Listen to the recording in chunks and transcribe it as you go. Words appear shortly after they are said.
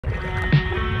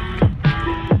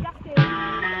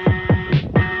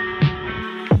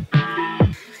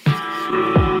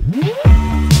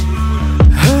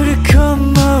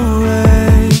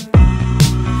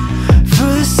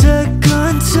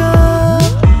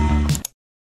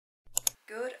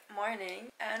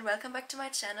welcome back to my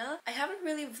channel. I haven't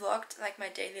really vlogged like my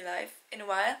daily life in a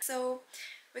while, so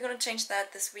we're gonna change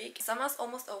that this week. Summer's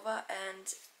almost over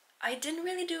and I didn't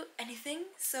really do anything,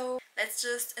 so let's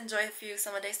just enjoy a few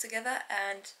summer days together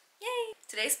and yay!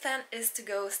 Today's plan is to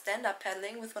go stand-up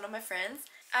paddling with one of my friends.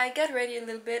 I got ready a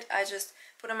little bit, I just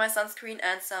put on my sunscreen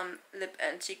and some lip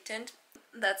and cheek tint.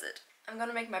 That's it. I'm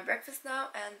gonna make my breakfast now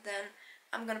and then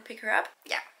I'm gonna pick her up.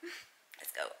 Yeah,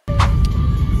 let's go.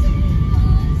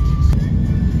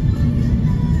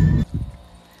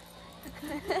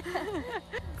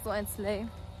 So ein Slay.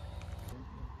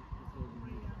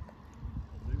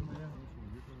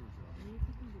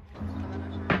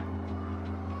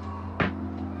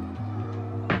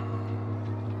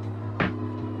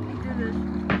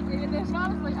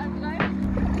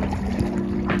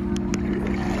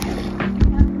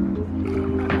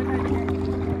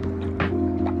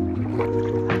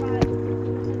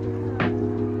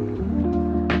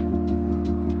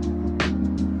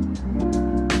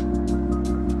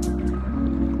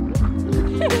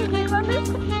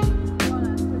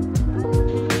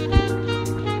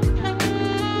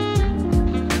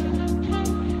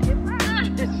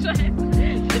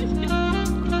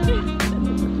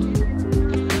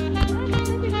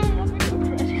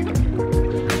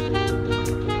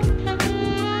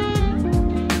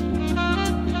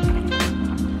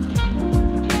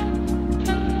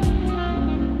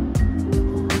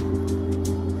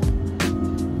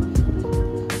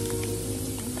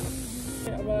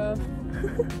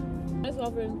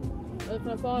 Von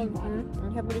der Form.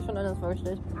 Ich habe mir die schon anders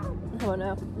vorgestellt. Aber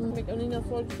naja. Schmeckt auch nicht nach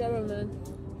Salted Caramel.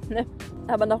 Ne,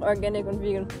 aber noch organic und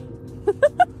vegan.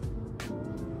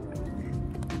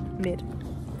 Mit.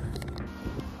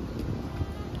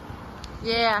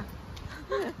 Yeah.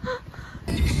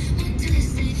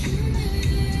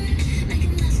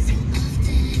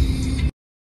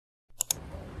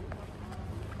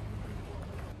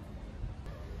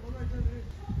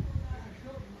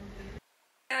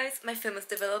 Guys, my film is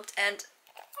developed and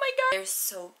oh my god, they're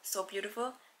so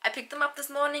beautiful. I picked them up this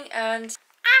morning and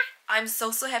I'm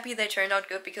so happy they turned out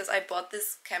good because I bought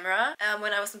this camera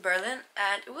when I was in Berlin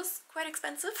and it was quite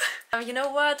expensive. You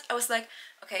know what? I was like,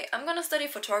 okay, I'm gonna study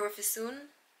photography soon,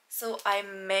 so I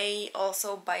may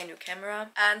also buy a new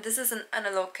camera. And this is an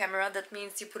analog camera, that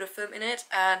means you put a film in it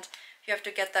and you have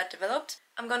to get that developed.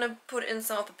 I'm gonna put in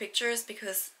some of the pictures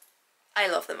because I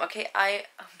love them, okay?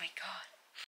 Oh my god.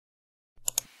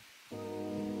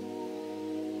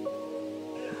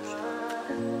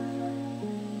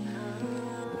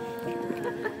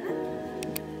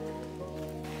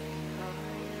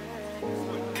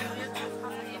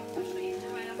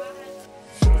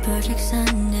 Perfect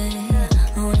Sunday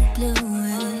on the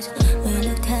blues. We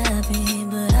looked happy,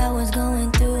 but I was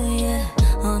going through it, yeah.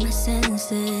 All my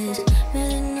senses,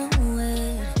 really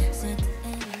nowhere.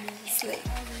 Slay.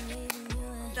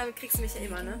 Damit kriegst du mich ja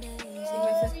immer, ne?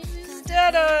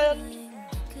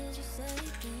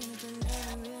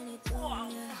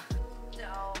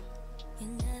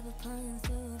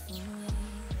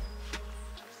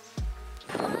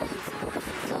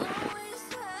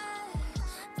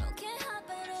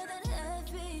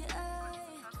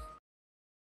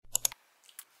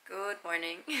 Good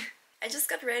morning. I just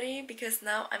got ready because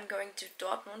now I'm going to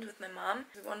Dortmund with my mom.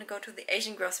 We want to go to the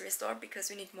Asian grocery store because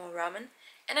we need more ramen.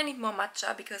 And I need more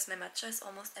matcha because my matcha is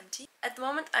almost empty. At the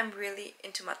moment I'm really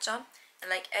into matcha and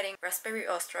like adding raspberry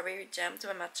or strawberry jam to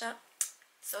my matcha.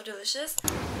 So delicious.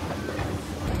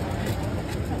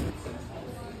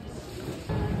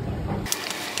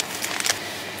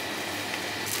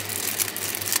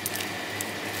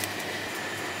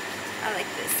 I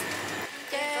like this.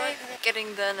 Yay!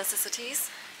 Getting the necessities,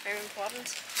 very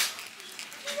important.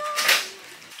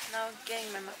 Now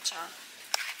getting my matcha.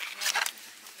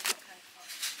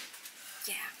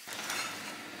 Yeah.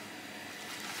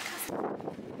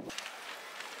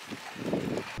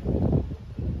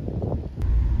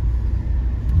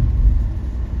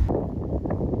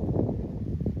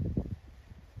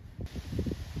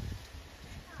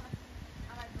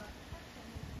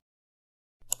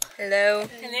 Hello.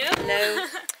 Hello. Hello.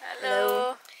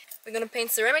 Hello. We're gonna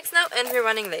paint ceramics now and we're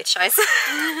running late, scheiße.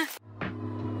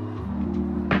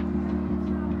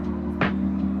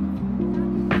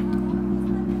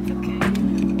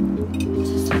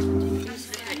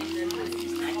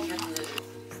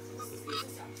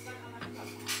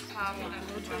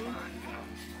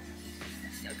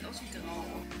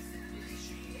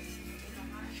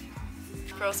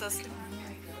 Process.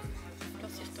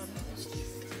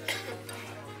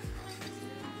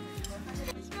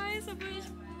 Ich weiß, aber ich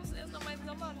muss erst noch meinen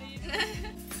Sommer leben.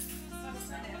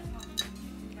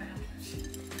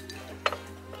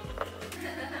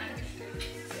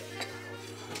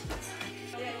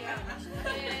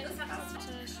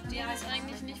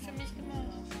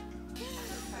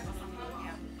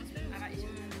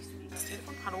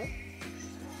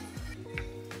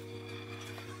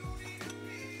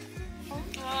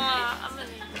 Oh, aber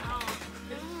nicht.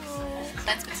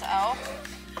 Deins bitte auch.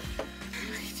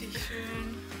 Richtig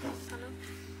schön.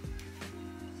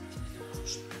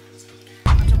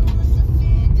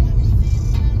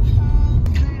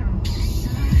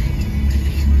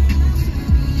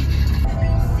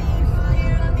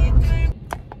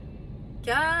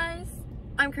 Guys,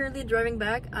 I'm currently driving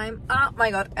back. I'm, oh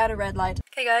my god, at a red light.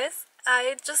 Okay guys,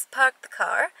 I just parked the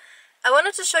car. I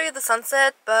wanted to show you the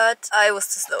sunset, but I was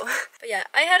too slow. But yeah,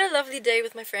 I had a lovely day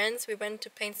with my friends. We went to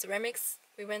paint ceramics.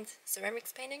 We went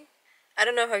ceramics painting. I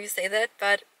don't know how you say that,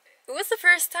 but it was the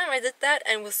first time I did that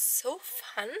and it was so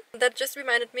fun. That just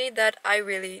reminded me that I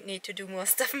really need to do more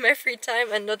stuff in my free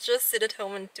time and not just sit at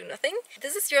home and do nothing.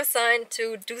 This is your sign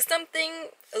to do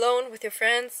something alone with your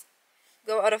friends.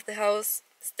 Go out of the house,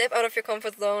 step out of your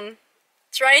comfort zone,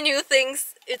 try new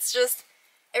things. It's just,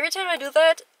 every time I do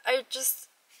that,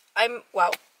 I'm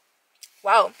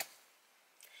wow.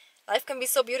 Life can be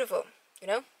so beautiful, you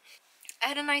know? I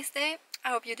had a nice day. I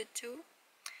hope you did too.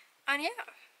 And yeah,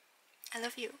 I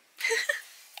love you.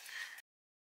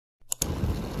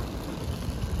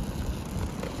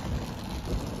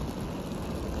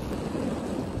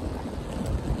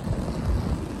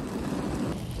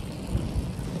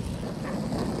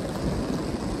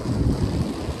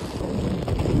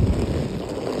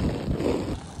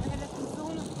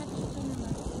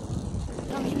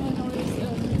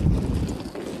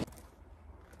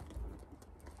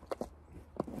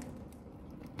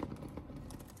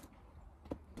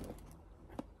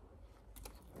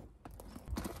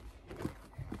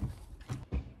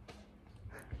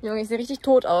 Junge, ich sehe richtig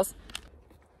tot aus.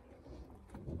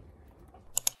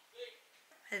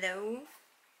 Hello.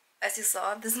 As you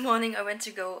saw, this morning I went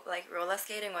to go like roller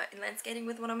skating or inline skating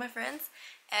with one of my friends,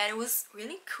 and it was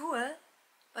really cool,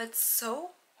 but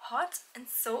so hot and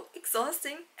so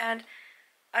exhausting. And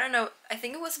I don't know, I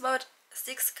think it was about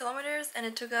 6 kilometers and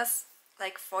it took us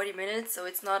like 40 minutes, so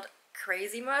it's not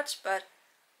crazy much, but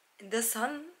in the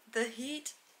sun, the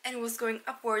heat, and it was going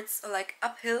upwards or like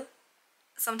uphill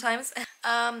sometimes.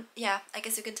 Yeah, I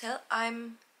guess you can tell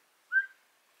I'm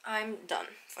done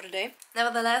for the day.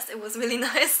 Nevertheless, it was really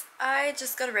nice. I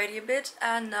just got ready a bit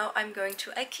and now I'm going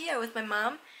to IKEA with my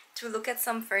mom to look at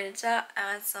some furniture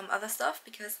and some other stuff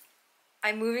because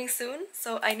I'm moving soon,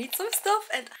 so I need some stuff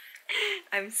and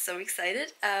I'm so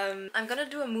excited. I'm gonna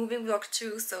do a moving vlog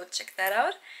too, so check that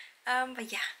out.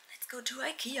 But yeah, let's go to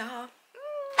IKEA.